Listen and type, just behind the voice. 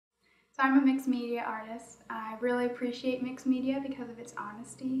I'm a mixed media artist. I really appreciate mixed media because of its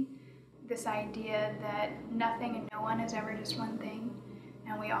honesty. This idea that nothing and no one is ever just one thing,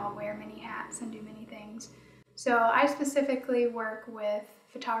 and we all wear many hats and do many things. So I specifically work with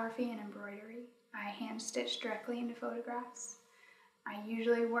photography and embroidery. I hand stitch directly into photographs. I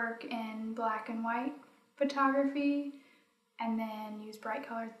usually work in black and white photography and then use bright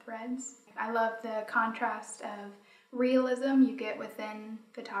colored threads. I love the contrast of realism you get within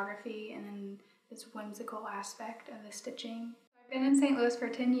photography and then this whimsical aspect of the stitching. I've been in St. Louis for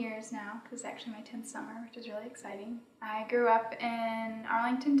 10 years now. This is actually my 10th summer, which is really exciting. I grew up in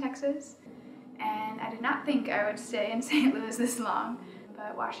Arlington, Texas, and I did not think I would stay in St. Louis this long,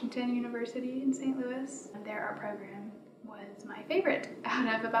 but Washington University in St. Louis, their art program was my favorite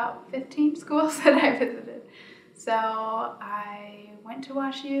out of about 15 schools that I visited. So I went to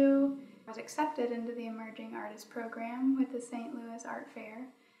WashU. I was accepted into the Emerging Artist program with the St. Louis Art Fair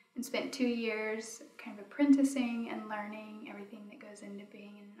and spent 2 years kind of apprenticing and learning everything that goes into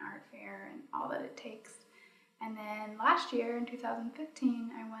being in an art fair and all that it takes. And then last year, in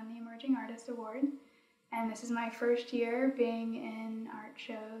 2015, I won the Emerging Artist Award. And this is my first year being in art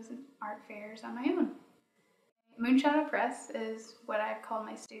shows and art fairs on my own. Moonshadow Press is what I've called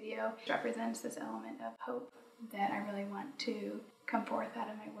my studio. It represents this element of hope that I really want to come forth out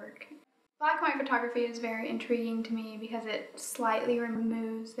of my work. Black and white photography is very intriguing to me because it slightly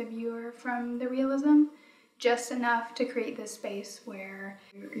removes the viewer from the realism, just enough to create this space where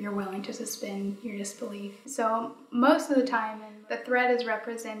you're willing to suspend your disbelief. So most of the time, the thread is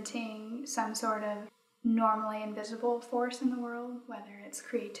representing some sort of normally invisible force in the world, whether it's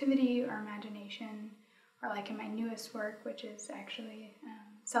creativity or imagination, or like in my newest work, which is actually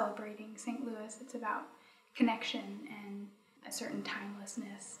celebrating St. Louis. It's about connection and a certain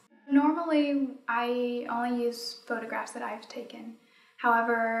timelessness. Normally, I only use photographs that I've taken.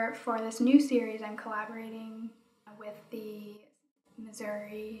 However, for this new series, I'm collaborating with the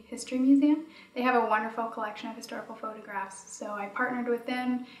Missouri History Museum. They have a wonderful collection of historical photographs. So I partnered with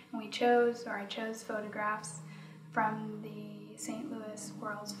them and I chose photographs from the St. Louis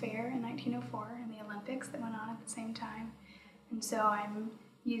World's Fair in 1904 and the Olympics that went on at the same time. And so I'm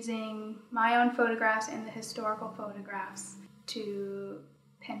using my own photographs and the historical photographs to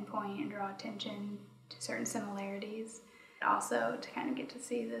pinpoint and draw attention to certain similarities. Also to kind of get to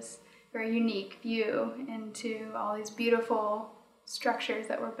see this very unique view into all these beautiful structures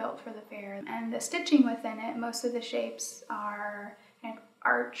that were built for the fair. And the stitching within it, most of the shapes are kind of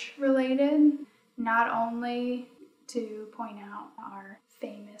arch related, not only to point out our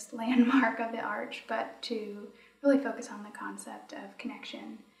famous landmark of the arch, but to really focus on the concept of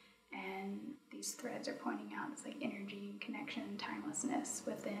connection. And these threads are pointing out this like energy and connection and timelessness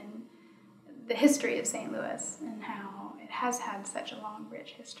within the history of St. Louis and how it has had such a long,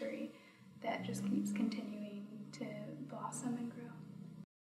 rich history that just keeps continuing to blossom and grow.